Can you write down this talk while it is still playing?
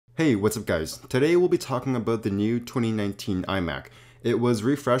Hey, what's up guys? Today we'll be talking about the new 2019 iMac. It was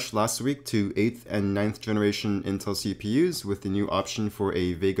refreshed last week to 8th and 9th generation Intel CPUs with the new option for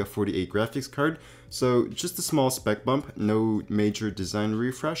a Vega 48 graphics card. So just a small spec bump, no major design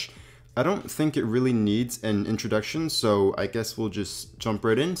refresh. I don't think it really needs an introduction, so I guess we'll just jump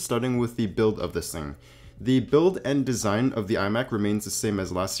right in, starting with the build of this thing. The build and design of the iMac remains the same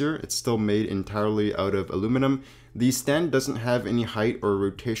as last year. It's still made entirely out of aluminum. The stand doesn't have any height or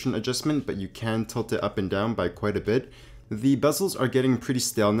rotation adjustment, but you can tilt it up and down by quite a bit. The bezels are getting pretty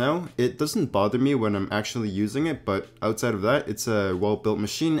stale now. It doesn't bother me when I'm actually using it, but outside of that, it's a well-built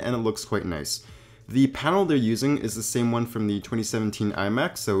machine and it looks quite nice. The panel they're using is the same one from the 2017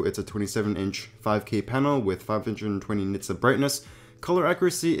 iMac, so it's a 27-inch 5K panel with 520 nits of brightness. Color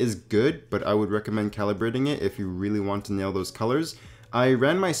accuracy is good, but I would recommend calibrating it if you really want to nail those colors. I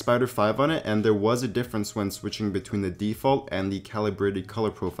ran my Spider 5 on it and there was a difference when switching between the default and the calibrated color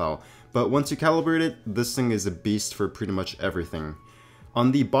profile, but once you calibrate it, this thing is a beast for pretty much everything.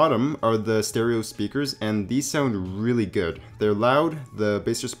 On the bottom are the stereo speakers and these sound really good. They're loud, the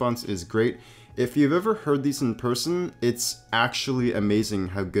bass response is great. If you've ever heard these in person, it's actually amazing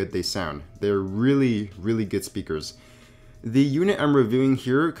how good they sound. They're really good speakers. The unit I'm reviewing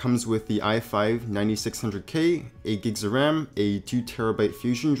here comes with the i5 9600K, 8GB of RAM, a 2TB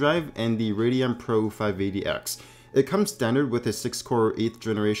Fusion drive, and the Radeon Pro 580X. It comes standard with a 6-core 8th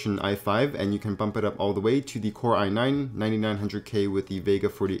generation i5, and you can bump it up all the way to the Core i9 9900K with the Vega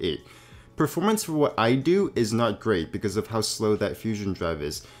 48. Performance for what I do is not great because of how slow that Fusion drive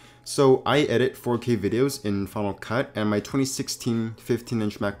is. So I edit 4K videos in Final Cut, and my 2016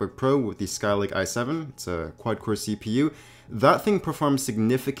 15-inch MacBook Pro with the Skylake i7, it's a quad-core CPU, that thing performs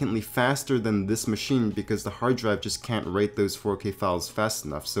significantly faster than this machine because the hard drive just can't write those 4K files fast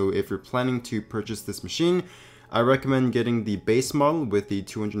enough. So if you're planning to purchase this machine, I recommend getting the base model with the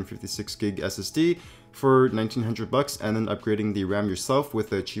 256GB SSD for $1,900 and then upgrading the RAM yourself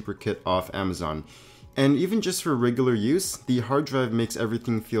with a cheaper kit off Amazon. And even just for regular use, the hard drive makes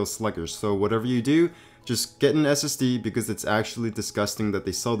everything feel sluggish, so whatever you do, just get an SSD because it's actually disgusting that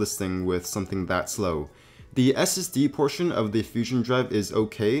they sell this thing with something that slow. The SSD portion of the Fusion drive is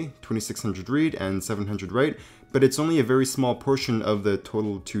okay, 2600 read and 700 write, but it's only a very small portion of the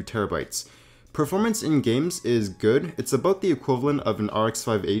total 2TB. Performance in games is good. It's about the equivalent of an RX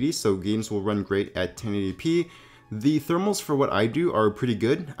 580, so games will run great at 1080p. The thermals for what I do are pretty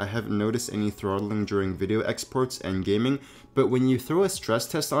good. I haven't noticed any throttling during video exports and gaming, but when you throw a stress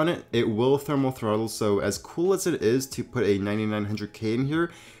test on it, it will thermal throttle, so as cool as it is to put a 9900K in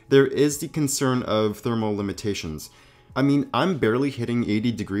here, there is the concern of thermal limitations. I mean, I'm barely hitting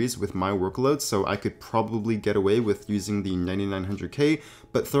 80 degrees with my workload, so I could probably get away with using the 9900K,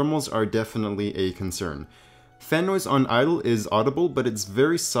 but thermals are definitely a concern. Fan noise on idle is audible, but it's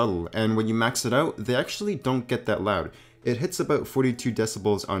very subtle, and when you max it out, they actually don't get that loud. It hits about 42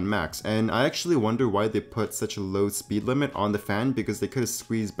 decibels on max, and I actually wonder why they put such a low speed limit on the fan because they could have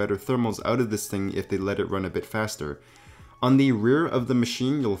squeezed better thermals out of this thing if they let it run a bit faster. On the rear of the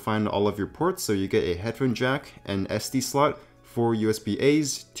machine, you'll find all of your ports, so you get a headphone jack, an SD slot, 4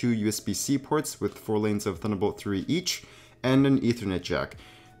 USB-A's, 2 USB-C ports with 4 lanes of Thunderbolt 3 each, and an Ethernet jack.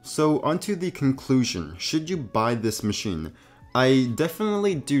 So onto the conclusion, should you buy this machine? I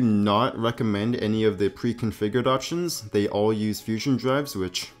definitely do not recommend any of the pre-configured options. They all use Fusion drives,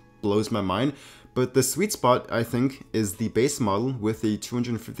 which blows my mind, but the sweet spot, I think, is the base model with a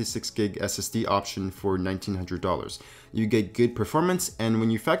 256GB SSD option for $1,900. You get good performance, and when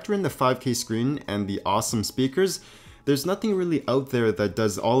you factor in the 5K screen and the awesome speakers, there's nothing really out there that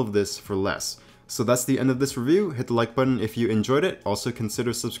does all of this for less. So that's the end of this review. Hit the like button if you enjoyed it. Also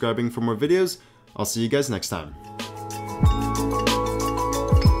consider subscribing for more videos. I'll see you guys next time.